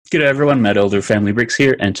G'day everyone, Matt Elder of Family Bricks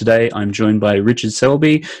here, and today I'm joined by Richard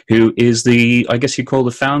Selby, who is the, I guess you call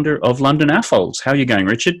the founder of London AFOls. How are you going,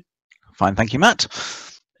 Richard? Fine, thank you, Matt.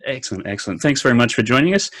 Excellent, excellent. Thanks very much for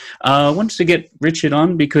joining us. I wanted to get Richard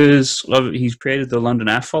on because he's created the London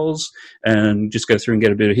AFOls and just go through and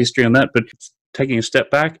get a bit of history on that, but taking a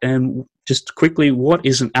step back and just quickly, what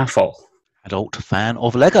is an AFOL? Adult fan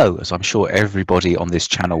of Lego, as I'm sure everybody on this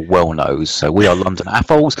channel well knows. So we are London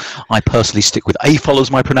AFOls. I personally stick with AFOL as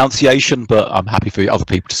my pronunciation, but I'm happy for other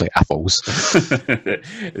people to say AFOls.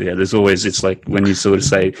 Yeah, there's always, it's like when you sort of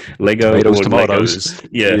say Lego Tomatoes, or tomatoes. Legos.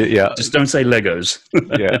 Yeah, just don't say Legos.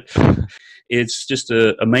 Yeah. It's just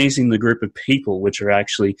amazing the group of people which are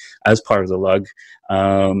actually as part of the LUG.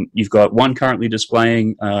 You've got one currently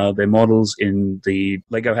displaying their models in the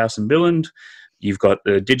Lego house in Billund. You've got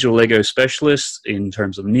the digital Lego specialist in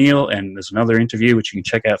terms of Neil, and there's another interview which you can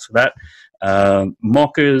check out for that.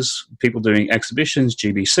 MOCs, people doing exhibitions,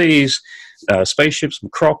 GBCs, Spaceships,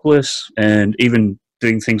 Micropolis, and even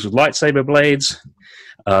doing things with lightsaber blades.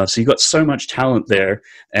 So you've got so much talent there,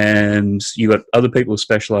 and you've got other people who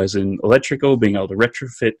specialize in electrical, being able to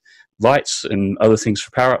retrofit lights and other things for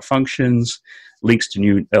power-up functions, links to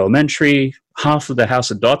new elementary. Half of the House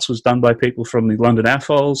of Dots was done by people from the London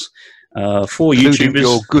AFOls. 4 YouTubers.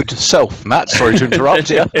 Your good self, Matt. Sorry to interrupt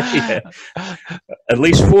you. Yeah. At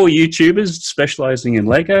least 4 YouTubers specializing in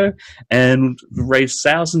Lego and raised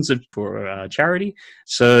thousands for charity.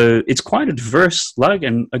 So it's quite a diverse LUG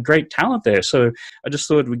and a great talent there. So I just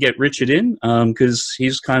thought we'd get Richard in because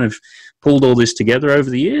he's kind of pulled all this together over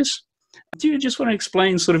the years. Do you just want to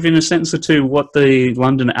explain sort of in a sentence or two what the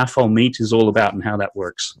London AFOL meet is all about and how that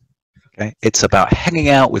works? Okay. It's about hanging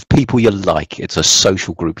out with people you like. It's a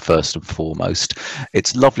social group first and foremost.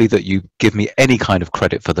 It's lovely that you give me any kind of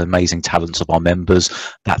credit for the amazing talents of our members.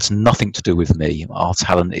 That's nothing to do with me. Our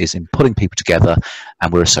talent is in putting people together,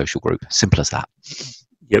 and we're a social group. Simple as that.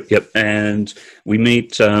 Yep. And we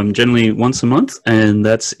meet generally once a month, and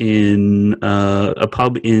that's in a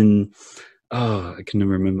pub in, I can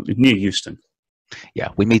never remember, near Euston. Yeah,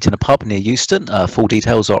 we meet in a pub near Euston. Full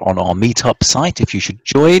details are on our meetup site if you should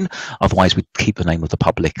join. Otherwise, we keep the name of the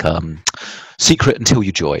public secret until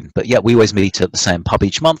you join. But yeah, we always meet at the same pub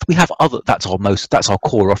each month. We have other, that's our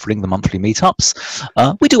core offering, the monthly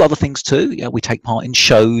meetups. We do other things too. Yeah, we take part in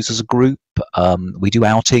shows as a group. We do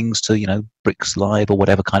outings to, Bricks Live or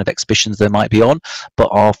whatever kind of exhibitions there might be on. But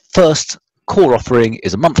our first core offering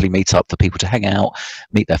is a monthly meetup for people to hang out,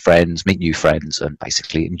 meet their friends, meet new friends, and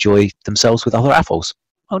basically enjoy themselves with other AFOls.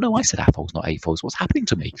 Oh no, I said AFOls, not AFOls. What's happening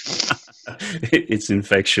to me? It's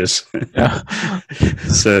infectious.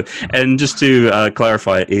 So, and just to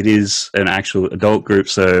clarify, it is an actual adult group.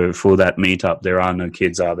 So for that meetup, there are no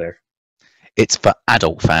kids, are there? It's for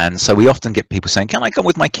adult fans. So we often get people saying, can I come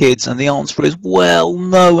with my kids? And the answer is, well,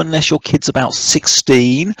 no, unless your kid's about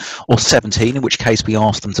 16 or 17, in which case we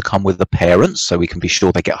ask them to come with the parents so we can be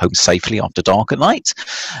sure they get home safely after dark at night.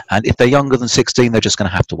 And if they're younger than 16, they're just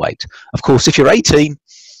going to have to wait. Of course, if you're 18,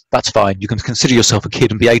 that's fine. You can consider yourself a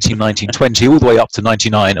kid and be 18, 19, 20, all the way up to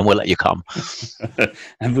 99, and we'll let you come.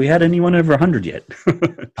 Have we had anyone over 100 yet?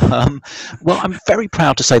 Well, I'm very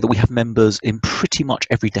proud to say that we have members in pretty much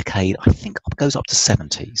every decade. I think it goes up to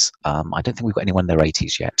 70s. I don't think we've got anyone in their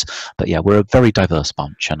 80s yet. But yeah, we're a very diverse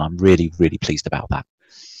bunch, and I'm really, really pleased about that.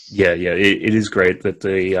 Yeah, it is great that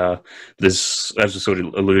there's, as I sort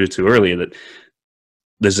of alluded to earlier, that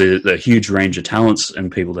there's a huge range of talents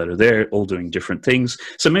and people that are there all doing different things.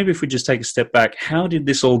 So maybe if we just take a step back, how did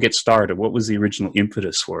this all get started? What was the original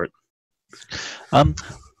impetus for it?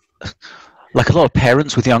 Like a lot of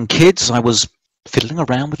parents with young kids, I was fiddling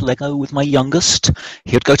around with Lego with my youngest.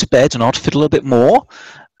 He would go to bed and I'd fiddle a bit more.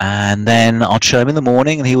 And then I'd show him in the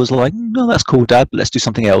morning and he was like, no, that's cool, Dad, but let's do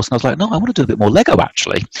something else. And I was like, no, I want to do a bit more Lego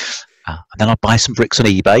actually. And then I'd buy some bricks on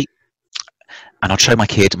eBay. And I'd show my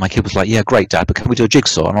kid, and my kid was like, yeah, great, Dad, but can we do a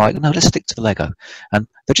jigsaw? And I'm like, no, let's stick to the Lego. And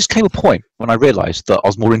there just came a point when I realized that I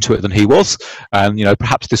was more into it than he was. And,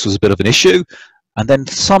 perhaps this was a bit of an issue. And then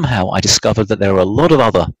somehow I discovered that there were a lot of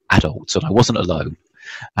other adults, and I wasn't alone.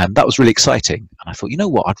 And that was really exciting. And I thought, you know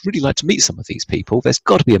what, I'd really like to meet some of these people. There's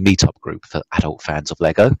got to be a meetup group for adult fans of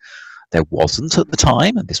Lego. There wasn't at the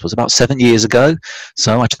time, and this was about 7 years ago.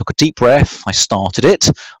 So I took a deep breath, I started it,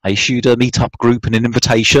 I issued a meetup group and an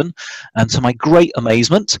invitation, and to my great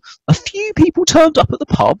amazement, a few people turned up at the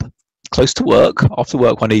pub, close to work, after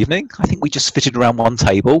work one evening. I think we just fitted around one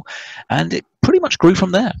table, and it pretty much grew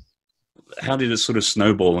from there. How did it sort of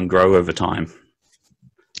snowball and grow over time?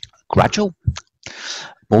 Gradual.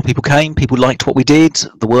 More people came, people liked what we did,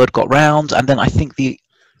 the word got round, and then I think the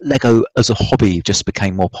Lego as a hobby just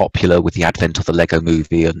became more popular with the advent of the Lego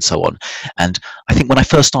movie and so on. And I think when I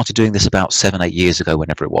first started doing this about 7-8 years ago,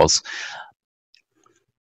 whenever it was,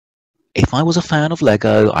 if I was a fan of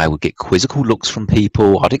Lego, I would get quizzical looks from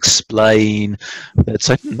people. I'd explain. They'd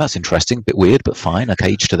say, that's interesting, a bit weird, but fine, okay,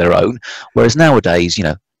 each to their own. Whereas nowadays, you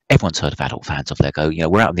know, everyone's heard of adult fans of Lego. You know,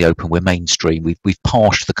 we're out in the open, we're mainstream, we've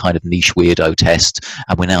passed the kind of niche weirdo test,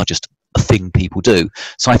 and we're now just a thing people do.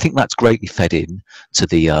 So I think that's greatly fed in to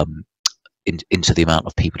the into the amount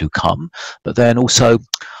of people who come. But then also,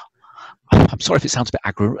 I'm sorry if it sounds a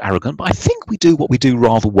bit arrogant, but I think we do what we do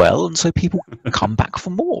rather well, and so people come back for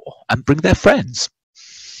more and bring their friends.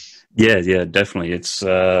 Yeah, definitely. It's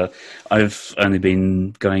I've only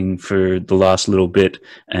been going for the last little bit,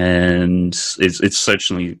 and it's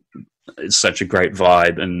certainly such a great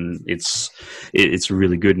vibe, and it's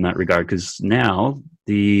really good in that regard, because now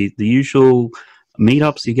the usual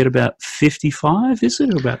meetups you get about 55, is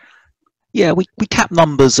it, or about? Yeah, we cap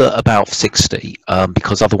numbers at about 60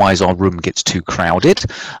 because otherwise our room gets too crowded.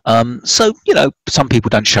 So, you know, some people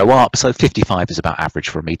don't show up, so 55 is about average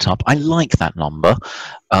for a meetup. I like that number.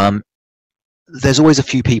 There's always a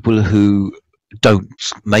few people who don't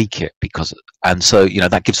make it, and so, you know,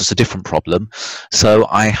 that gives us a different problem. So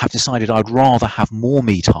I have decided I'd rather have more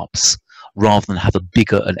meetups rather than have a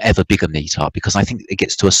bigger and ever bigger meetup, because I think it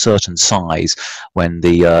gets to a certain size when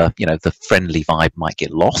the you know, the friendly vibe might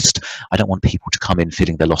get lost. I don't want people to come in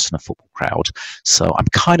feeling they're lost in a football crowd. So I'm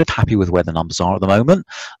kind of happy with where the numbers are at the moment.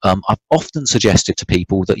 I've often suggested to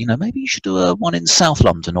people that, you know, maybe you should do one in South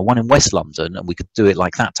London or one in West London, and we could do it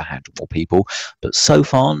like that to handle more people. But so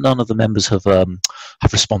far, none of the members have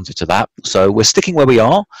responded to that. So we're sticking where we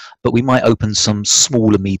are, but we might open some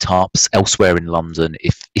smaller meetups elsewhere in London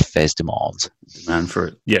if there's demand For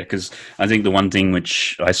it. Yeah, because I think the one thing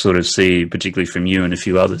which I sort of see, particularly from you and a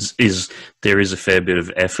few others, is there is a fair bit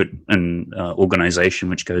of effort and organisation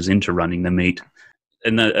which goes into running the meet.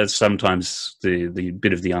 And that's sometimes the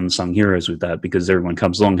bit of the unsung heroes with that, because everyone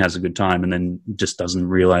comes along, has a good time, and then just doesn't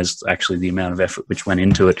realise actually the amount of effort which went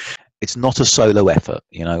into it. It's not a solo effort,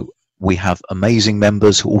 you know. We have amazing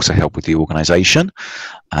members who also help with the organisation,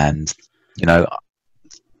 and, you know,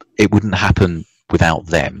 it wouldn't happen without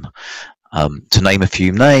them. To name a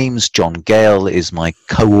few names, John Gale is my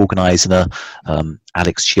co-organiser.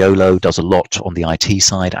 Alex Chiolo does a lot on the IT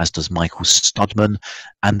side, as does Michael Studman,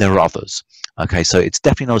 and there are others. Okay, so it's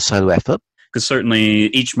definitely not a solo effort. Because certainly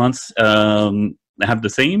each month they have the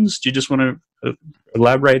themes. Do you just want to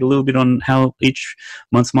elaborate a little bit on how each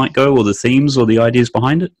month might go, or the themes or the ideas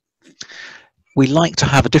behind it? We like to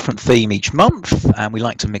have a different theme each month, and we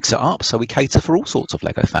like to mix it up, so we cater for all sorts of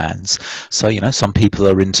Lego fans. So, you know, some people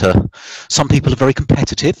are very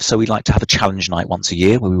competitive, so we like to have a challenge night once a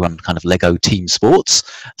year where we run kind of Lego team sports.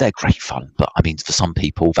 They're great fun, but I mean, for some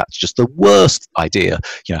people that's just the worst idea,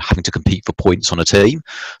 you know, having to compete for points on a team.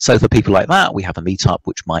 So for people like that, we have a meetup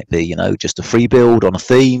which might be, you know, just a free build on a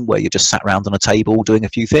theme where you're just sat around on a table doing a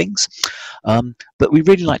few things. But we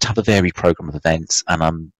really like to have a varied program of events,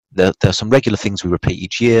 and there are some regular things we repeat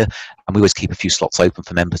each year, and we always keep a few slots open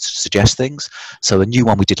for members to suggest things. So a new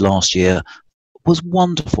one we did last year was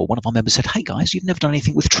wonderful. One of our members said, "Hey guys, you've never done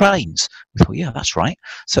anything with trains." We thought, yeah, that's right.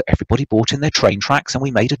 So everybody brought in their train tracks, and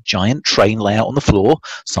we made a giant train layout on the floor.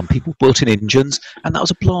 Some people built in engines, and that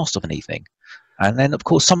was a blast of an evening. And then, of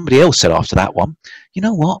course, somebody else said after that one, you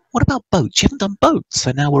know what about boats? You haven't done boats.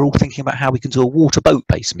 So now we're all thinking about how we can do a water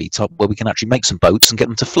boat-based meetup where we can actually make some boats and get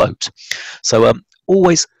them to float. So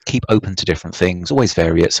always keep open to different things, always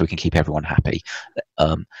vary it so we can keep everyone happy.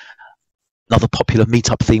 Another popular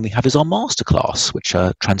meetup theme we have is our masterclass, which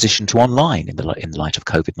transitioned to online in the light of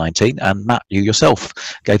COVID-19. And Matt, you yourself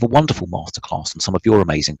gave a wonderful masterclass on some of your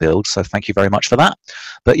amazing builds, so thank you very much for that.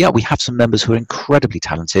 But yeah, we have some members who are incredibly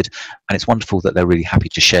talented, and it's wonderful that they're really happy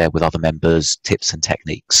to share with other members tips and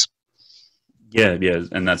techniques. Yeah,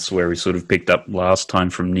 and that's where we sort of picked up last time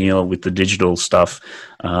from Neil with the digital stuff,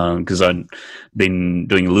 because I'd been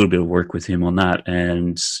doing a little bit of work with him on that,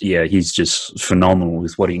 and yeah, he's just phenomenal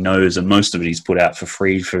with what he knows, and most of it he's put out for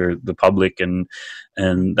free for the public, and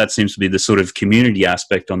that seems to be the sort of community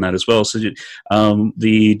aspect on that as well. So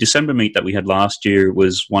the December meet that we had last year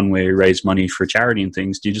was one where we raised money for charity and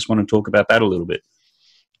things. Do you just want to talk about that a little bit?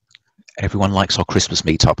 Everyone likes our Christmas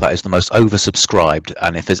meetup. That is the most oversubscribed,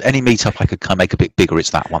 and if there's any meetup I could kind of make a bit bigger, it's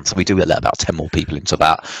that one. So we do let about 10 more people into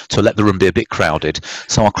that to let the room be a bit crowded.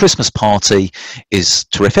 So our Christmas party is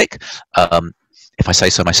terrific. If I say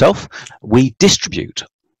so myself, we distribute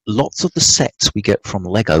lots of the sets we get from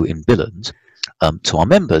Lego in Billund to our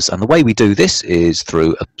members. And the way we do this is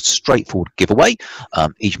through a straightforward giveaway.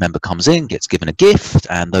 Each member comes in, gets given a gift,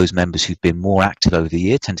 and those members who've been more active over the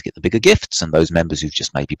year tend to get the bigger gifts, and those members who've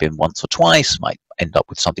just maybe been once or twice might end up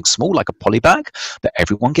with something small like a poly bag, but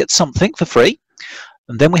everyone gets something for free.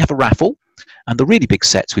 And then we have a raffle. And the really big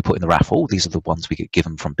sets we put in the raffle, these are the ones we get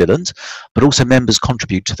given from Billund, but also members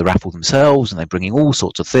contribute to the raffle themselves, and they're bringing all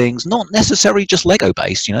sorts of things, not necessarily just Lego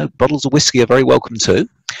based, you know, bottles of whiskey are very welcome too.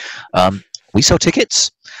 We sell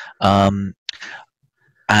tickets, and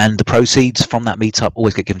the proceeds from that meetup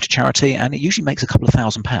always get given to charity, and it usually makes a couple of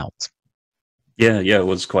 £1,000s. Yeah, it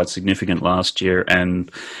was quite significant last year,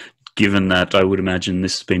 and given that I would imagine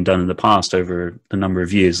this has been done in the past over a number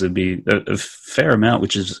of years, there'd be a fair amount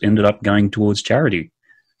which has ended up going towards charity.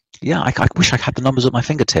 Yeah, I wish I had the numbers at my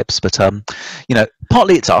fingertips, but you know,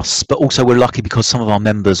 partly it's us, but also we're lucky because some of our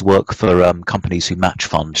members work for companies who match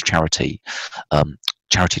fund charity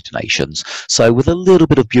donations. So with a little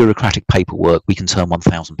bit of bureaucratic paperwork, we can turn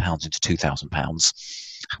 £1,000 into £2,000.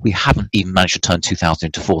 We haven't even managed to turn 2,000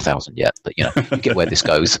 into 4,000 yet, but you know, you get where this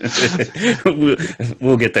goes.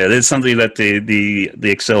 We'll get there. There's something that the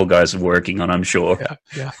Excel guys are working on, I'm sure.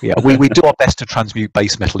 Yeah. We do our best to transmute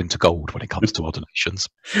base metal into gold when it comes to our donations.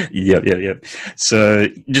 Yeah. So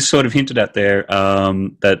just sort of hinted at there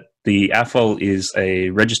that the AFOL is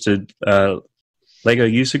a registered Lego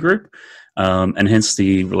user group. And hence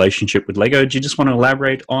the relationship with Lego. Do you just want to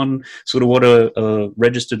elaborate on sort of what a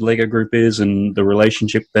registered Lego group is and the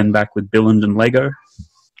relationship then back with Billund and Lego?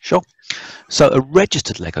 Sure. So a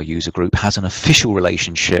registered Lego user group has an official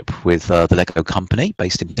relationship with the Lego company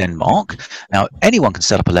based in Denmark. Now, anyone can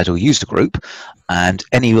set up a Lego user group, and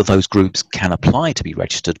any of those groups can apply to be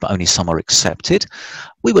registered, but only some are accepted.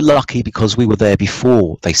 We were lucky because we were there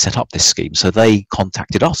before they set up this scheme. So they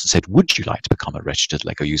contacted us and said, would you like to become a registered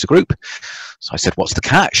Lego user group? So I said, what's the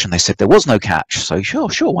catch? And they said, there was no catch. So sure,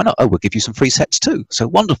 why not? Oh, we'll give you some free sets too. So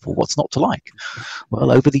wonderful. What's not to like?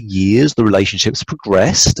 Well, over the years, the relationships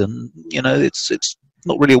progressed, and, you know, it's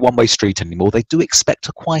not really a one-way street anymore. They do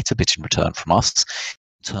expect quite a bit in return from us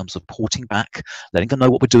in terms of porting back, letting them know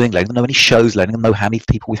what we're doing, letting them know any shows, letting them know how many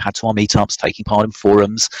people we've had to our meetups, taking part in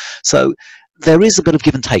forums. So there is a bit of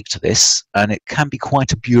give and take to this, and it can be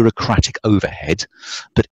quite a bureaucratic overhead.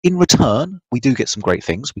 But in return, we do get some great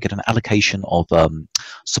things. We get an allocation of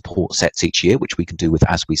support sets each year, which we can do with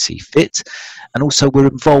as we see fit. And also we're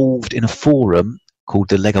involved in a forum called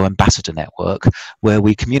the Lego Ambassador Network, where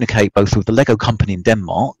we communicate both with the Lego company in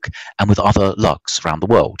Denmark and with other LUGs around the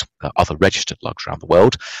world, other registered LUGs around the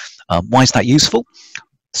world. Why is that useful?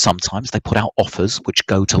 Sometimes they put out offers which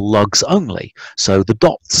go to LUGs only. So the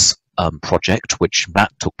DOTS project, which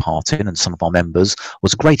Matt took part in and some of our members,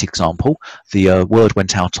 was a great example. The word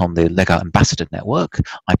went out on the Lego Ambassador Network.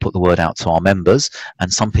 I put the word out to our members,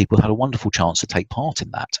 and some people had a wonderful chance to take part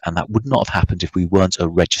in that. And that would not have happened if we weren't a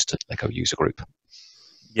registered Lego user group.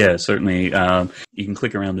 Yeah, certainly. You can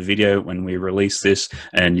click around the video when we release this,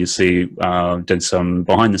 and you see did some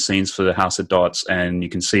behind the scenes for the House of Dots, and you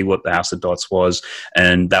can see what the House of Dots was,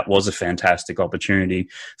 and that was a fantastic opportunity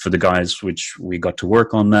for the guys. Which we got to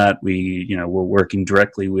work on that. We, were working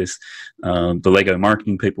directly with the Lego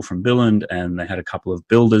marketing people from Billund, and they had a couple of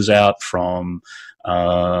builders out from.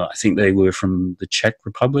 I think they were from the Czech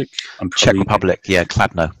Republic. Czech Republic, yeah,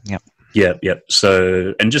 Kladno, yeah. Yeah.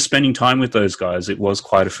 So, and just spending time with those guys, it was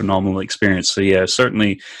quite a phenomenal experience. So, yeah,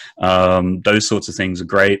 certainly those sorts of things are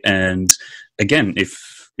great. And again,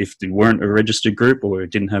 if they weren't a registered group or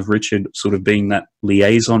didn't have Richard sort of being that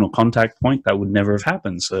liaison or contact point, that would never have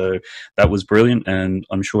happened. So that was brilliant. And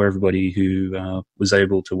I'm sure everybody who was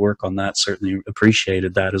able to work on that certainly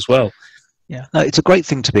appreciated that as well. Yeah, no, it's a great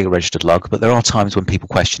thing to be a registered LUG, but there are times when people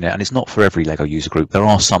question it, and it's not for every Lego user group. There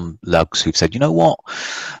are some LUGs who've said, you know what?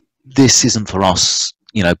 This isn't for us,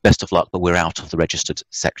 best of luck, but we're out of the registered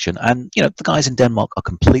section. And, the guys in Denmark are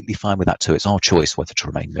completely fine with that too. It's our choice whether to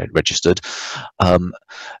remain registered.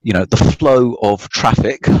 The flow of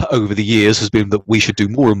traffic over the years has been that we should do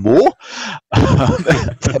more and more.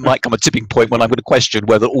 There might come a tipping point when I'm going to question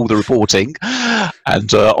whether all the reporting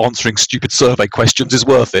and answering stupid survey questions is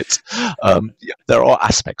worth it. There are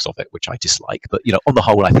aspects of it which I dislike, but, on the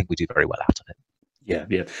whole, I think we do very well out of it.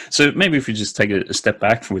 Yeah. So maybe if we just take a step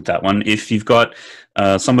back with that one, if you've got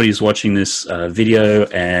somebody who's watching this video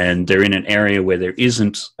and they're in an area where there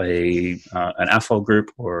isn't an AFOL group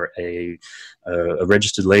or a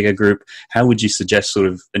registered Lego group, how would you suggest sort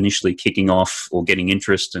of initially kicking off or getting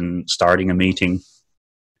interest and starting a meeting?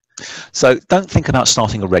 So don't think about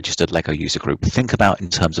starting a registered Lego user group. Think about in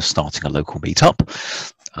terms of starting a local meetup.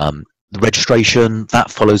 The registration,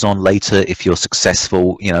 that follows on later if you're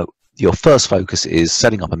successful. your first focus is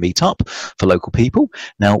setting up a meetup for local people.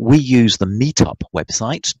 Now, we use the meetup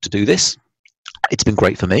website to do this. It's been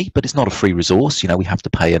great for me, but it's not a free resource. You know, we have to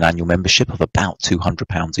pay an annual membership of about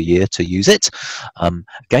 £200 a year to use it.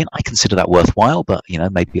 Again, I consider that worthwhile, but, you know,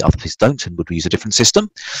 maybe others don't and would use a different system.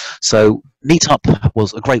 So Meetup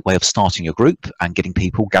was a great way of starting your group and getting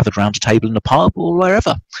people gathered around a table in a pub or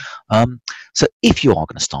wherever. So if you are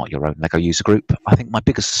going to start your own LEGO user group, I think my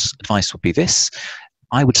biggest advice would be this.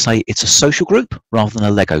 I would say it's a social group rather than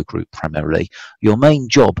a LEGO group primarily. Your main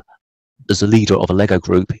job as a leader of a LEGO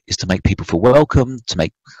group is to make people feel welcome, to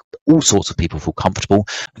make all sorts of people feel comfortable,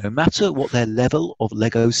 no matter what their level of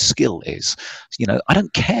LEGO skill is. You know, I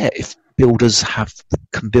don't care if builders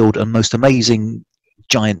can build a most amazing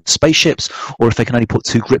giant spaceships, or if they can only put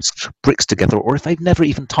two bricks together, or if they've never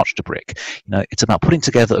even touched a brick. You know, it's about putting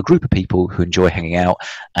together a group of people who enjoy hanging out,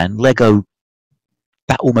 and LEGO,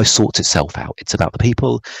 that almost sorts itself out. It's about the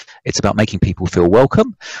people. It's about making people feel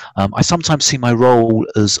welcome. I sometimes see my role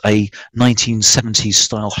as a 1970s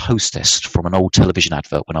style hostess from an old television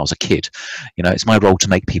advert when I was a kid. You know, it's my role to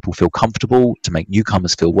make people feel comfortable, to make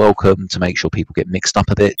newcomers feel welcome, to make sure people get mixed up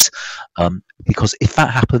a bit. Because if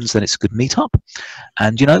that happens, then it's a good meetup.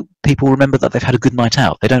 And, you know, people remember that they've had a good night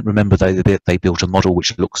out. They don't remember they built a model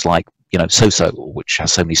which looks like, you know, so-so, or which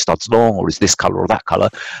has so many studs long, or is this color or that color.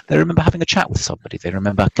 They remember having a chat with somebody. They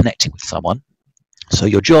remember connecting with someone. So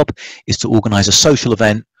your job is to organize a social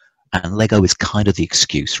event, and LEGO is kind of the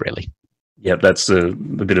excuse, really. Yep, that's a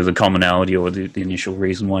bit of the commonality, or the initial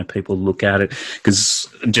reason why people look at it. Because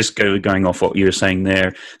just going off what you were saying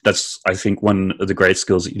there, that's, I think, one of the great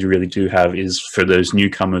skills that you really do have is for those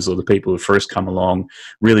newcomers or the people who first come along,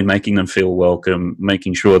 really making them feel welcome,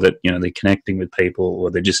 making sure that, you know, they're connecting with people, or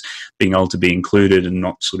they're just being able to be included and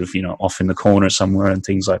not sort of, you know, off in the corner somewhere and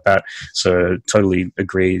things like that. So totally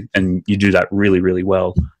agree, and you do that really, really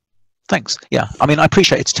well. Thanks. Yeah, I mean, I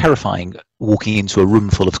appreciate it's terrifying walking into a room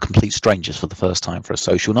full of complete strangers for the first time for a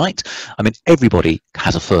social night. I mean, everybody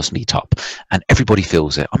has a first meetup and everybody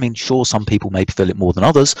feels it. I mean, sure, some people maybe feel it more than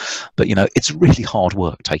others, but, you know, it's really hard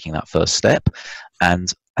work taking that first step.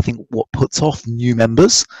 And I think what puts off new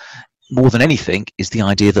members more than anything is the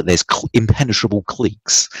idea that there's impenetrable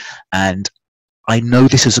cliques. And I know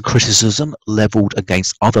this is a criticism leveled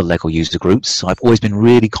against other LEGO user groups, so I've always been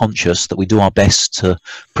really conscious that we do our best to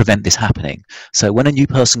prevent this happening. So when a new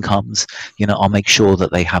person comes, you know, I'll make sure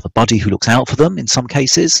that they have a buddy who looks out for them in some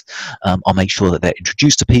cases. I'll make sure that they're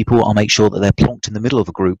introduced to people. I'll make sure that they're plonked in the middle of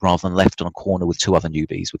a group rather than left on a corner with two other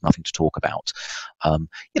newbies with nothing to talk about.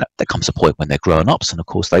 You know, there comes a point when they're grown-ups and, of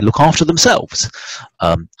course, they look after themselves.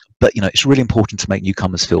 But, you know, it's really important to make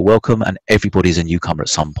newcomers feel welcome, and everybody's a newcomer at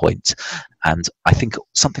some point. And I think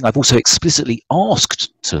something I've also explicitly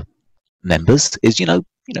asked to members is, you know,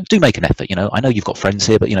 do make an effort. You know, I know you've got friends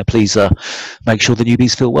here, but, you know, please make sure the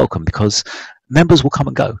newbies feel welcome, because members will come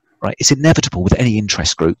and go, right? It's inevitable with any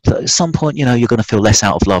interest group that at some point, you know, you're going to feel less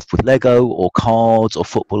out of love with LEGO or cards or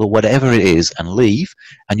football or whatever it is and leave,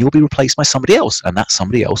 and you'll be replaced by somebody else, and that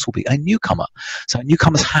somebody else will be a newcomer. So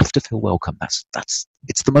newcomers have to feel welcome.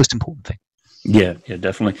 It's the most important thing. Yeah,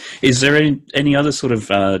 definitely. Is there any other sort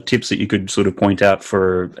of tips that you could sort of point out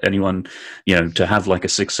for anyone, you know, to have like a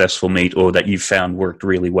successful meet, or that you've found worked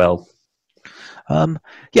really well?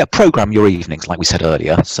 Yeah, program your evenings, like we said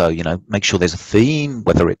earlier. So, you know, make sure there's a theme,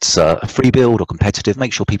 whether it's a free build or competitive.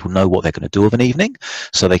 Make sure people know what they're going to do of an evening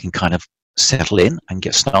so they can kind of settle in and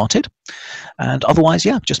get started. And otherwise,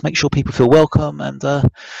 yeah, just make sure people feel welcome. And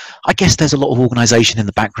I guess there's a lot of organisation in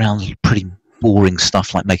the background, pretty boring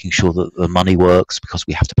stuff like making sure that the money works, because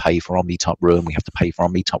we have to pay for our meetup room, we have to pay for our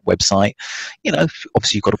meetup website. You know,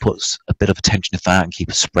 obviously you've got to put a bit of attention to that and keep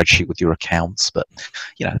a spreadsheet with your accounts, but,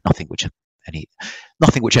 you know, nothing which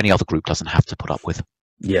any other group doesn't have to put up with.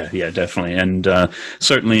 Yeah, definitely. And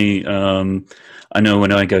certainly, I know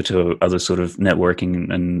when I go to other sort of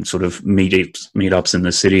networking and sort of meetups in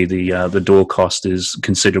the city, the door cost is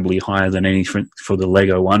considerably higher than any for the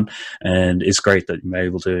LEGO one, and it's great that you're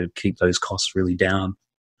able to keep those costs really down.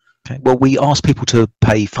 Okay. Well, we ask people to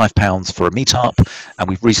pay £5 for a meetup, and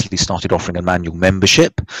we've recently started offering an annual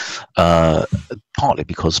membership, partly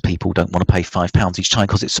because people don't want to pay £5 each time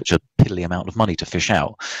because it's such a piddly amount of money to fish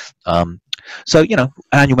out. So, you know,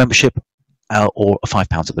 an annual membership or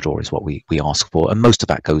 £5 at the door is what we ask for, and most of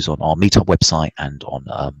that goes on our meetup website and on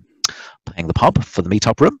paying the pub for the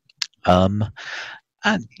meetup room.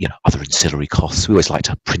 And, you know, other ancillary costs. We always like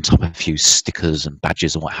to print up a few stickers and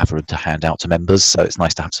badges and what have you to hand out to members, so it's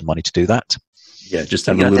nice to have some money to do that. Yeah, just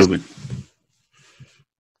have a little bit.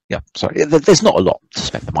 Yeah, sorry. There's not a lot to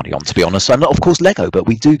spend the money on, to be honest. And of course, Lego, but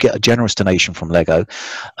we do get a generous donation from Lego.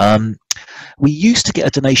 We used to get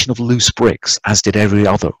a donation of loose bricks, as did every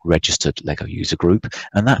other registered Lego user group,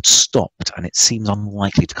 and that stopped, and it seems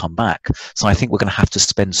unlikely to come back. So I think we're going to have to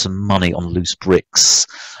spend some money on loose bricks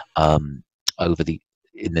in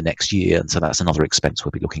the next year, and so that's another expense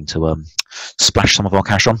we'll be looking to splash some of our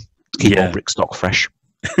cash on, keep our brick stock fresh.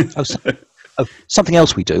 Something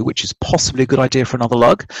else we do, which is possibly a good idea for another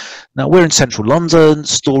lug. Now, we're in central London.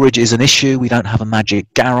 Storage is an issue. We don't have a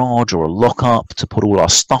magic garage or a lock-up to put all our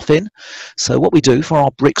stuff in. So what we do for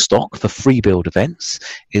our brick stock for free build events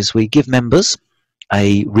is we give members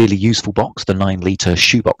a really useful box, the 9-litre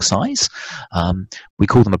shoebox size. We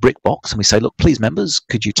call them a brick box, and we say, look, please, members,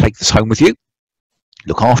 could you take this home with you?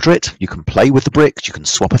 Look after it. You can play with the bricks. You can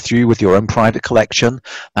swap a few with your own private collection.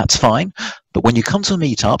 That's fine. But when you come to a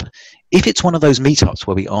meetup, if it's one of those meetups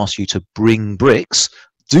where we ask you to bring bricks,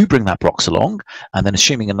 do bring that box along. And then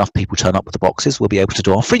assuming enough people turn up with the boxes, we'll be able to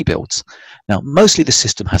do our free builds. Now, mostly the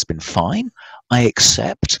system has been fine. I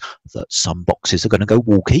accept that some boxes are going to go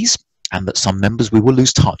walkies and that some members we will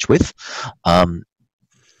lose touch with.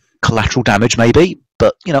 Collateral damage maybe,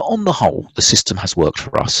 but on the whole, the system has worked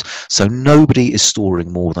for us. So nobody is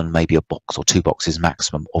storing more than maybe a box or 2 boxes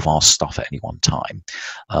maximum of our stuff at any one time.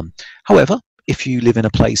 However, if you live in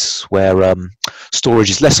a place where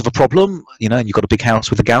storage is less of a problem, and you've got a big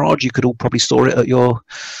house with a garage, you could all probably store it at your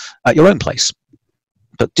own place.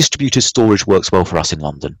 But distributed storage works well for us in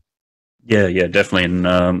London. Yeah, definitely. And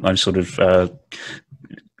I'm sort of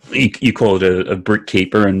you call it a brick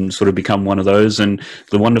keeper and sort of become one of those. And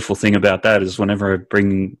the wonderful thing about that is whenever I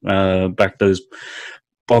bring back those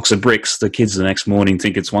box of bricks, the kids the next morning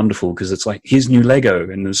think it's wonderful because it's like, here's new Lego,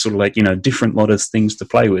 and there's sort of like, different lot of things to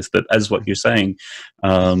play with. But as what you're saying,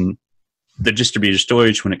 the distributed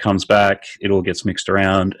storage, when it comes back, it all gets mixed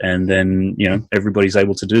around, and then, everybody's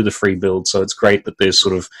able to do the free build. So it's great that there's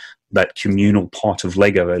sort of that communal pot of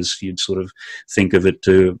Lego, as you'd sort of think of it,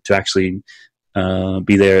 to actually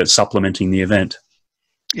be there supplementing the event.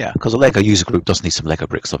 Yeah, because a Lego user group does need some Lego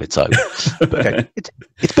bricks of its own. But okay,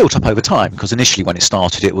 it's built up over time, because initially when it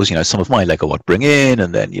started, it was, some of my Lego I'd bring in,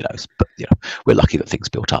 and then, we're lucky that things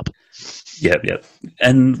built up. Yeah.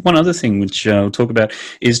 And one other thing which I'll talk about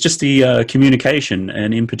is just the communication,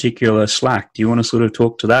 and in particular Slack. Do you want to sort of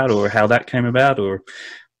talk to that, or how that came about? Or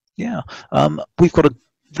Yeah, we've got a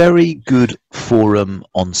very good forum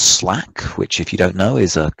on Slack, which, if you don't know,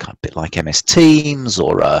 is a bit like MS Teams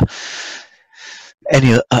or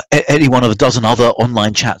any one of a dozen other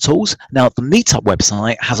online chat tools. Now, the Meetup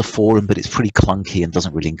website has a forum, but it's pretty clunky and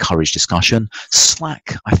doesn't really encourage discussion.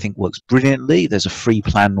 Slack, I think, works brilliantly. There's a free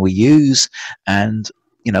plan we use, and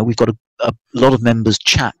we've got a lot of members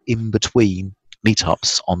chat in between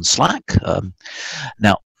meetups on Slack.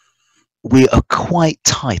 Now, we are quite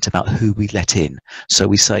tight about who we let in. So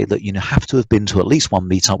we say that you have to have been to at least one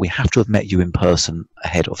meetup. We have to have met you in person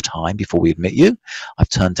ahead of time before we admit you. I've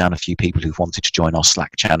turned down a few people who've wanted to join our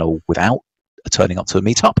Slack channel without turning up to a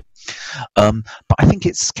meetup. But I think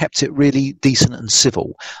it's kept it really decent and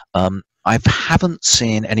civil. I haven't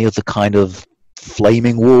seen any of the kind of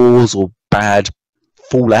flaming wars or bad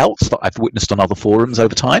fallouts that I've witnessed on other forums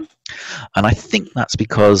over time, and I think that's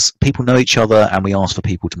because people know each other, and we ask for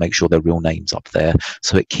people to make sure their real names up there,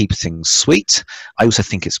 so it keeps things sweet. I also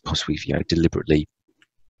think it's because we've deliberately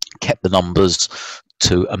kept the numbers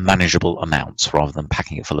to a manageable amount rather than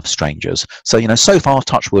packing it full of strangers. So so far,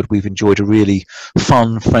 touch wood, we've enjoyed a really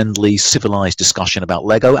fun, friendly, civilized discussion about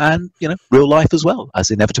Lego, and real life as well,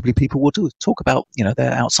 as inevitably people will talk about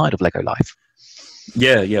their outside of Lego life.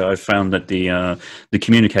 Yeah. I found that the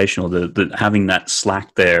communication, or the having that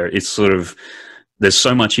Slack there, it's sort of, there's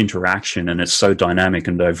so much interaction, and it's so dynamic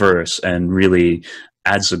and diverse, and really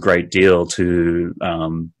adds a great deal to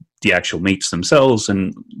the actual meets themselves.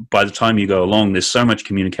 And by the time you go along, there's so much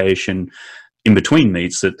communication in between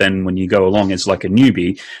meets that then when you go along as like a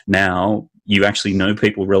newbie, now you actually know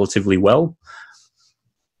people relatively well.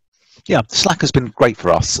 Yeah, Slack has been great for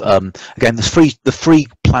us. Again, the free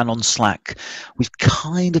plan on Slack, we've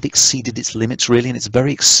kind of exceeded its limits, really, and it's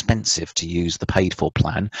very expensive to use the paid-for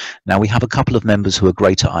plan. Now, we have a couple of members who are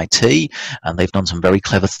great at IT, and they've done some very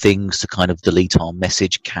clever things to kind of delete our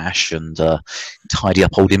message cache and tidy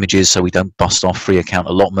up old images so we don't bust our free account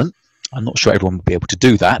allotment. I'm not sure everyone will be able to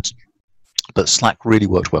do that, but Slack really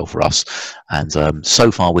worked well for us, and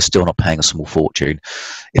so far we're still not paying a small fortune.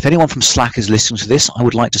 If anyone from Slack is listening to this, I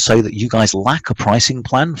would like to say that you guys lack a pricing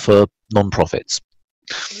plan for non-profits.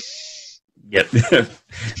 Yep.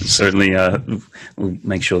 Certainly we'll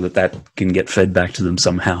make sure that can get fed back to them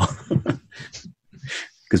somehow.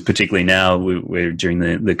 because particularly now we're during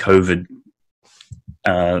the COVID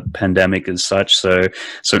pandemic as such, so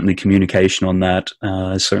certainly communication on that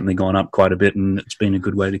has certainly gone up quite a bit, and it's been a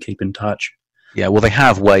good way to keep in touch. Yeah, well, they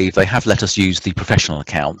have let us use the professional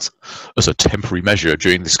account as a temporary measure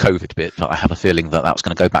during this COVID bit, but I have a feeling that that's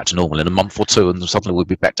going to go back to normal in a month or two, and suddenly we'll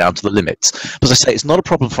be back down to the limits. But as I say, it's not a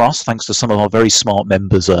problem for us, thanks to some of our very smart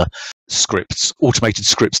members' scripts, automated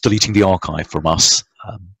scripts deleting the archive from us.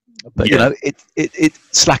 But Yeah. you know,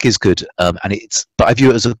 Slack is good, but I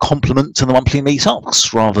view it as a complement to the monthly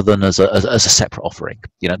meetups rather than as a separate offering.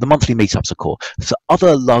 You know, the monthly meetups are core. So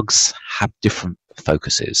other lugs have different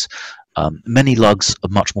focuses. Many lugs are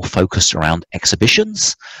much more focused around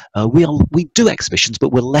exhibitions. We do exhibitions,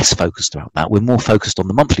 but we're less focused about that. We're more focused on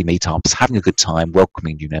the monthly meetups, having a good time,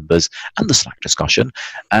 welcoming new members, and the Slack discussion.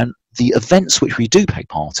 And the events which we do take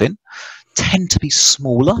part in tend to be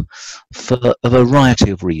smaller for a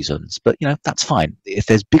variety of reasons. But you know, that's fine. If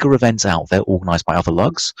there's bigger events out there organised by other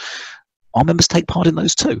lugs, our members take part in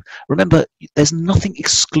those too. Remember, there's nothing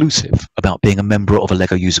exclusive about being a member of a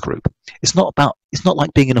LEGO user group. It's not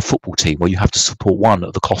like being in a football team where you have to support one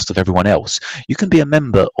at the cost of everyone else. You can be a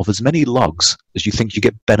member of as many lugs as you think you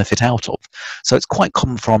get benefit out of. So it's quite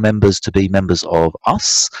common for our members to be members of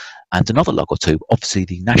us and another lug or two. Obviously,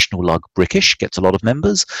 the national lug Brickish gets a lot of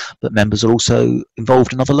members, but members are also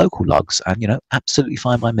involved in other local lugs. And, you know, absolutely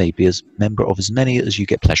fine by me. Be as member of as many as you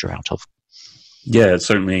get pleasure out of. Yeah,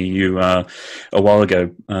 certainly. You a while ago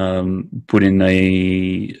put in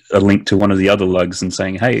a link to one of the other lugs and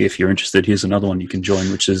saying, "Hey, if you're interested, here's another one you can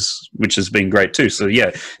join," which has been great too. So yeah,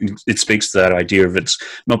 it speaks to that idea of it's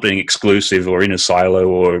not being exclusive or in a silo,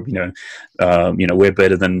 or we're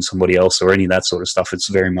better than somebody else or any of that sort of stuff. It's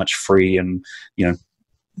very much free, and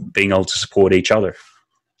being able to support each other.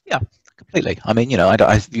 Yeah, completely. I mean,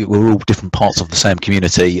 we're all different parts of the same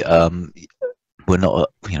community. We're not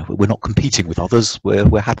competing with others.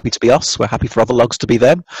 We're happy to be us. We're happy for other lugs to be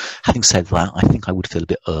them. Having said that, I think I would feel a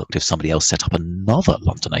bit irked if somebody else set up another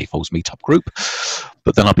London AFOLs meetup group.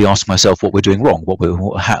 But then I'd be asking myself what we're doing wrong.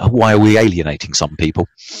 Why are we alienating some people?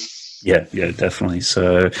 Yeah, definitely.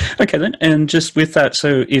 So, okay then. And just with that,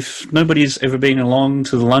 so if nobody's ever been along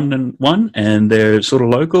to the London one and they're sort of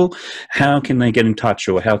local, how can they get in touch,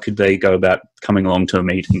 or how could they go about coming along to a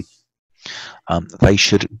meeting? They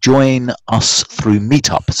should join us through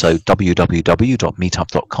Meetup, so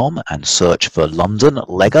www.meetup.com, and search for London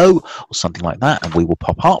LEGO or something like that, and we will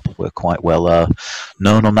pop up. We're quite well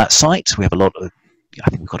known on that site. We have a lot of, I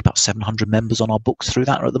think we've got about 700 members on our books through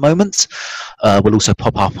that at the moment. We'll also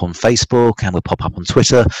pop up on Facebook, and we'll pop up on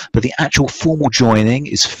Twitter, but the actual formal joining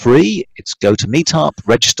is free. It's go to Meetup,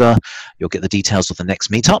 register, you'll get the details of the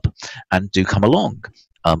next meetup, and do come along.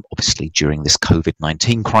 Obviously, during this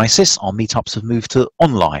COVID-19 crisis, our meetups have moved to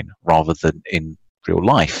online rather than in real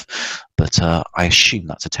life. But I assume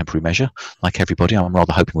that's a temporary measure. Like everybody, I'm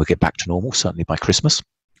rather hoping we'll get back to normal, certainly by Christmas.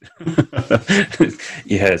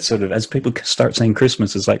 Yeah, it's sort of, as people start saying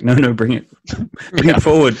Christmas, it's like, no, bring it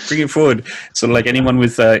forward. Sort of like anyone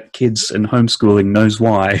with kids and homeschooling knows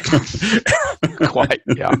why. Quite,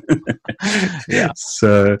 yeah. Yeah.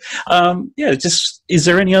 So, just, is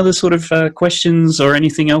there any other sort of questions or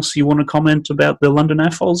anything else you want to comment about the London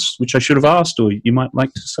AFOLs, which I should have asked, or you might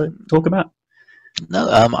like to talk about? No,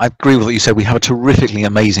 I agree with what you said. We have a terrifically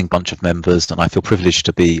amazing bunch of members, and I feel privileged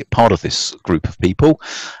to be part of this group of people.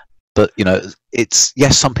 But, it's,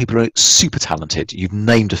 yes, some people are super talented. You've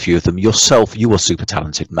named a few of them. Yourself, you are super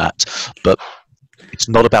talented, Matt. But it's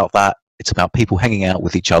not about that. It's about people hanging out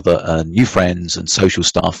with each other and new friends and social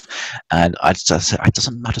stuff. And it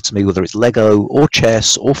doesn't matter to me whether it's Lego or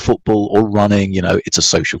chess or football or running. It's a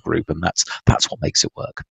social group, and that's what makes it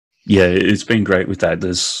work. Yeah, it's been great with that.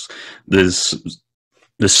 There's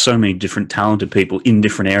so many different talented people in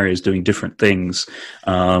different areas doing different things,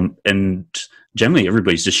 and generally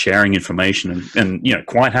everybody's just sharing information and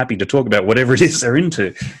quite happy to talk about whatever it is they're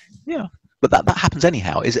into. Yeah, but that happens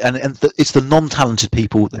anyhow. It's the non-talented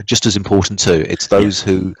people that are just as important too. It's those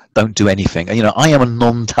who don't do anything. I am a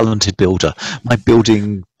non-talented builder. My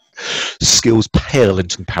building skills pale in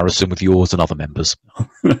comparison with yours and other members.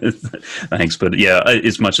 Thanks, but yeah,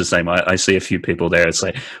 it's much the same. I see a few people there. It's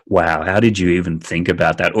like, wow, how did you even think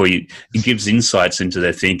about that? Or it gives insights into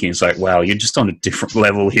their thinking. It's like, wow, you're just on a different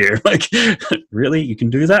level here. Like, really, you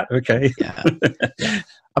can do that? Okay. Yeah.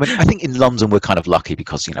 I mean, I think in London we're kind of lucky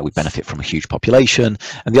because, you know, we benefit from a huge population,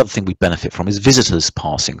 and the other thing we benefit from is visitors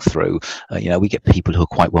passing through. You know, we get people who are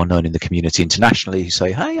quite well known in the community internationally who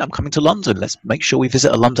say, "Hey, I'm coming to London. Let's make sure we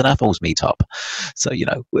visit a London AFOLs meetup." So, you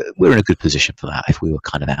know, we're in a good position for that. If we were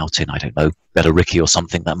kind of out in, I don't know, Bellaricky or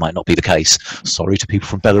something, that might not be the case. Sorry to people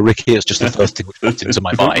from Bellaricky. It's just the first thing which popped into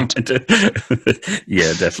my mind.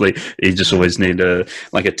 Yeah, definitely. You just always need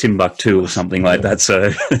like a Timbuktu or something like that.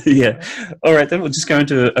 So, yeah. All right, then we'll just go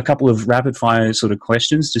into a couple of rapid fire sort of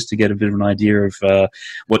questions just to get a bit of an idea of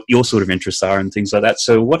what your sort of interests are and things like that.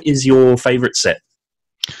 So what is your favorite set?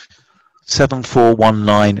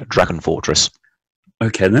 7419 Dragon Fortress.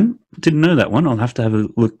 Okay, then. Didn't know that one. I'll have to have a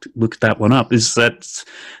look that one up. Is that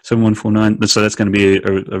 7149? So that's going to be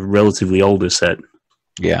a relatively older set.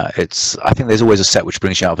 Yeah, I think there's always a set which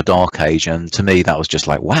brings you out of a dark age, and to me that was just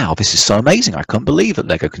like, wow, this is so amazing. I couldn't believe that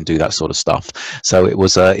Lego can do that sort of stuff. So it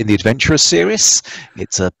was in the Adventurers series.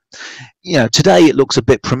 It's you know, today it looks a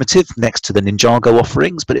bit primitive next to the Ninjago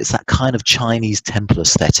offerings, but it's that kind of Chinese temple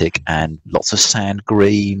aesthetic and lots of sand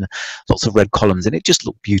green, lots of red columns, and it just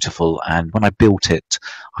looked beautiful. And when I built it,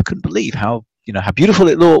 I couldn't believe how, you know, how beautiful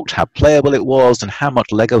it looked, how playable it was, and how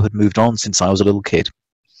much Lego had moved on since I was a little kid.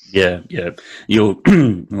 Yeah, yeah. You'll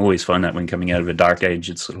always find that when coming out of a dark age,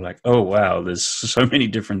 it's sort of like, oh, wow, there's so many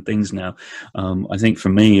different things now. I think for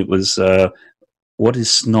me, it was, what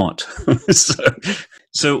is snot?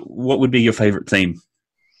 So what would be your favorite theme?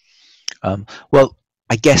 Well,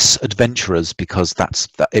 I guess Adventurers, because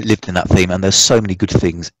it lived in that theme, and there's so many good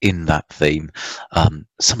things in that theme.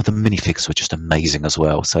 Some of the minifigs were just amazing as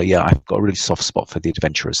well. So, yeah, I've got a really soft spot for the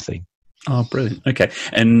Adventurers theme. Oh, brilliant. Okay.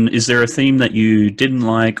 And is there a theme that you didn't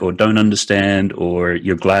like or don't understand, or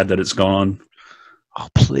you're glad that it's gone? Oh,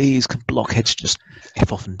 please, can blockheads just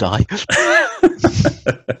F off and die?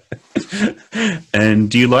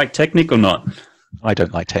 And do you like Technic or not? I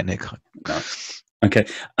don't like Technic. No. Okay.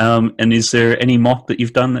 And is there any mock that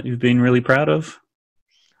you've done that you've been really proud of?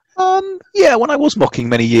 Yeah, when I was mocking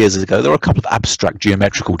many years ago, there were a couple of abstract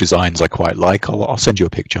geometrical designs I quite like. I'll send you a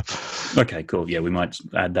picture. Okay, cool. Yeah, we might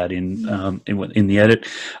add that in the edit.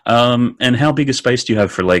 And how big a space do you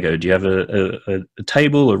have for Lego? Do you have a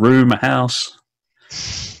table, a room, a house?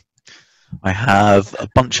 I have a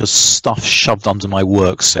bunch of stuff shoved under my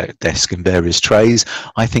work desk in various trays.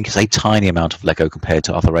 I think it's a tiny amount of Lego compared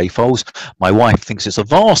to other AFOLs. My wife thinks it's a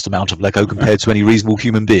vast amount of Lego compared to any reasonable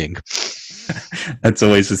human being. That's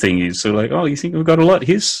always the thing. Is so like, oh, you think we've got a lot?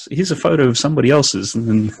 Here's a photo of somebody else's,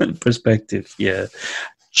 and then perspective. Yeah.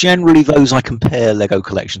 Generally, those I compare Lego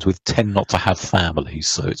collections with tend not to have families,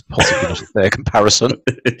 so it's possibly not a fair comparison.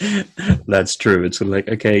 That's true. It's sort of like,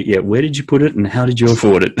 okay, yeah, where did you put it, and how did you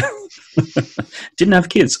afford it? Didn't have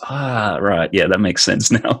kids. Ah, right. Yeah, that makes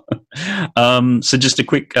sense now. So just a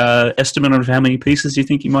quick estimate on how many pieces do you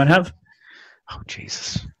think you might have? Oh,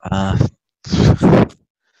 Jesus.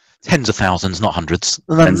 Tens of thousands, not hundreds.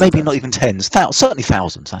 Maybe not even tens. Certainly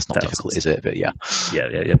thousands. That's not difficult, is it? But yeah.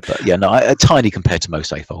 Yeah. But yeah, no, tiny compared to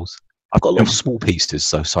most AFOLs. I've got a lot of small pieces,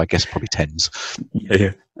 so I guess probably tens.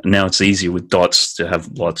 Yeah. Now it's easier with dots to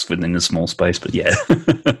have lots within a small space, but yeah.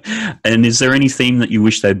 And is there any theme that you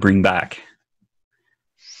wish they'd bring back?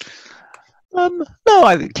 No,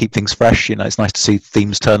 I keep things fresh. You know, it's nice to see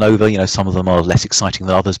themes turn over. You know, some of them are less exciting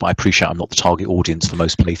than others, but I appreciate I'm not the target audience for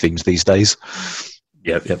most play themes these days.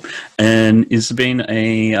 Yep. And has there been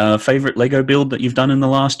a favourite Lego build that you've done in the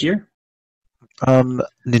last year?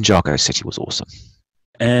 Ninjago City was awesome.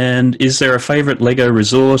 And is there a favourite Lego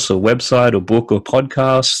resource or website or book or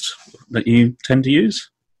podcast that you tend to use?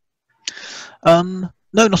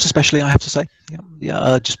 No, not especially, I have to say.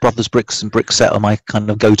 Yeah, just Brothers Bricks and Brickset are my kind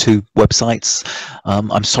of go-to websites.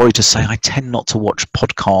 I'm sorry to say I tend not to watch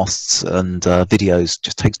podcasts and videos. It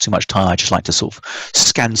just takes too much time. I just like to sort of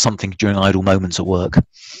scan something during idle moments at work.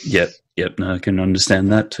 Yep. No, I can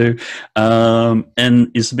understand that too.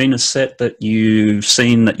 And has there been a set that you've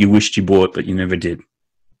seen that you wished you bought but you never did?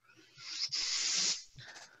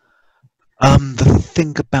 The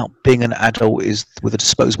thing about being an adult is with a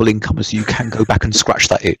disposable income is you can go back and scratch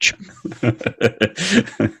that itch.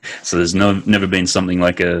 So there's never been something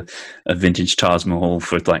like a vintage Taj Mahal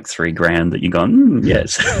for like $3,000 that you gone,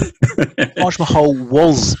 yes. Taj Mahal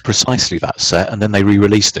was precisely that set, and then they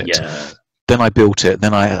re-released it. Yeah. Then I built it.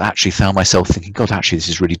 Then I actually found myself thinking, God, actually, this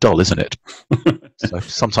is really dull, isn't it? So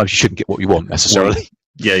sometimes you shouldn't get what you want necessarily.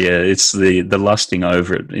 Yeah. It's the lusting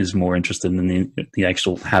over it is more interesting than the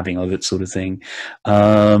actual having of it, sort of thing.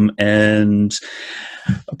 And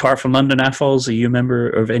apart from London AFOLs, are you a member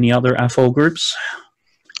of any other AFOL groups?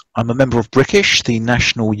 I'm a member of Brickish, the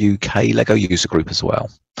national UK Lego user group as well.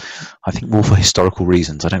 I think more for historical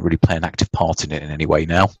reasons. I don't really play an active part in it in any way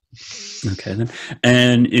now. Okay, then.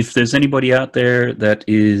 And if there's anybody out there that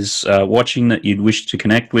is watching that you'd wish to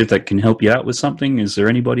connect with that can help you out with something, is there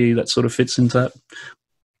anybody that sort of fits into that?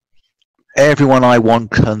 Everyone I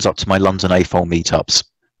want turns up to my London AFOL meetups.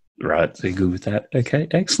 Right, so you're good with that. Okay,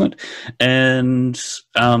 excellent. And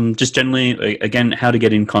just generally, again, how to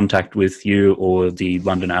get in contact with you or the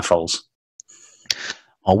London AFOLs?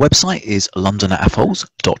 Our website is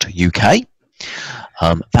londonAFOLs.uk.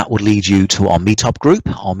 That would lead you to our meetup group.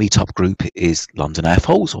 Our meetup group is London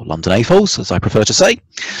AFOLs, or London AFOLs, as I prefer to say.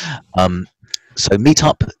 So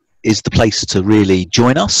meetup is the place to really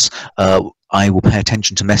join us. I will pay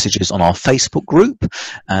attention to messages on our Facebook group,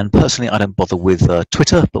 and personally I don't bother with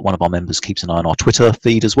Twitter, but one of our members keeps an eye on our Twitter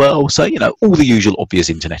feed as well. So, you know, all the usual obvious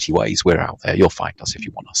internety ways, we're out there. You'll find us if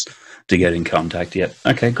you want us. To get in contact, yeah.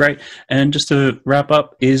 Okay, great. And just to wrap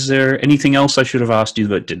up, is there anything else I should have asked you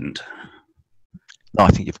but didn't? No, I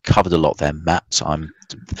think you've covered a lot there, Matt. So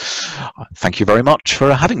thank you very much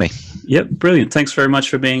for having me. Yep, brilliant. Thanks very much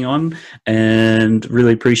for being on, and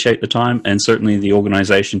really appreciate the time, and certainly the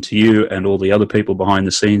organisation to you and all the other people behind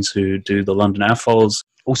the scenes who do the London AFOLs.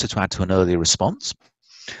 Also, to add to an earlier response,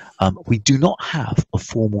 we do not have a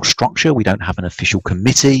formal structure. We don't have an official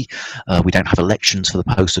committee. We don't have elections for the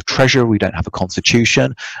post of treasurer. We don't have a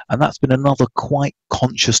constitution. And that's been another quite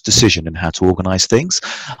conscious decision in how to organise things.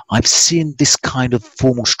 I've seen this kind of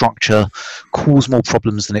formal structure cause more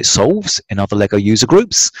problems than it solves in other Lego user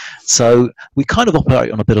groups. So we kind of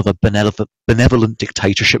operate on a bit of a benevolent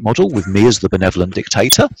dictatorship model, with me as the benevolent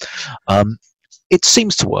dictator. It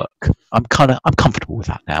seems to work. I'm comfortable with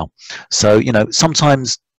that now. So, you know,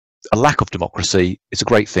 sometimes a lack of democracy is a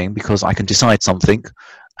great thing, because I can decide something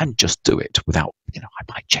and just do it without, you know, I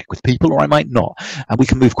might check with people or I might not, and we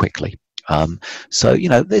can move quickly. So, you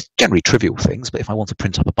know, there's generally trivial things, but if I want to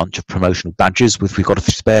print up a bunch of promotional badges with, we've got a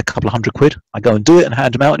spare couple of £100, I go and do it and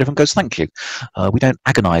hand them out, and everyone goes, thank you. We don't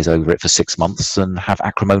agonise over it for 6 months and have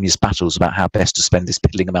acrimonious battles about how best to spend this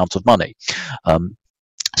piddling amount of money.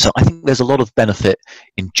 So I think there's a lot of benefit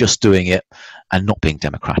in just doing it and not being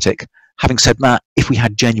democratic. Having said that, if we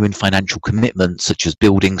had genuine financial commitments, such as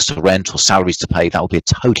buildings to rent or salaries to pay, that would be a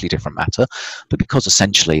totally different matter. But because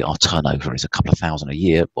essentially our turnover is a couple of thousand a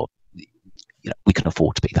year, well, you know, we can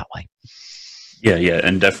afford to be that way. Yeah, yeah,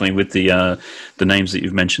 and definitely with the names that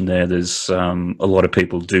you've mentioned there, there's a lot of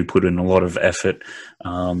people do put in a lot of effort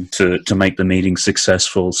to make the meeting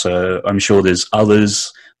successful. So I'm sure there's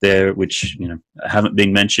others there which, you know, haven't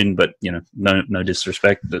been mentioned, but, you know, no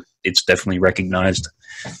disrespect, but it's definitely recognised.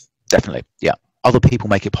 Definitely, yeah. Other people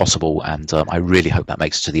make it possible, and I really hope that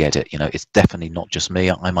makes it to the edit. You know, it's definitely not just me.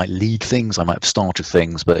 I might lead things, I might have started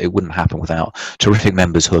things, but it wouldn't happen without terrific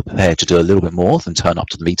members who are prepared to do a little bit more than turn up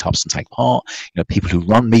to the meetups and take part. You know, people who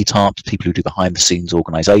run meetups, people who do behind the scenes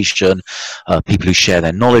organisation, people who share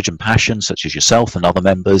their knowledge and passion, such as yourself and other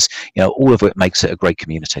members. You know, all of it makes it a great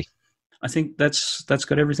community. I think that's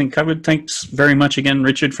got everything covered. Thanks very much again,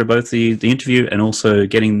 Richard, for both the interview and also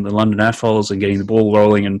getting the London AFOLs and getting the ball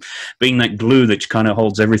rolling and being that glue that kind of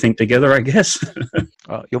holds everything together, I guess.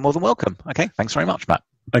 You're more than welcome. Okay, thanks very much, Matt.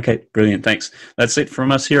 Okay, brilliant. Thanks. That's it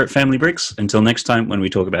from us here at Family Bricks. Until next time, when we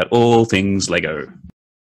talk about all things Lego.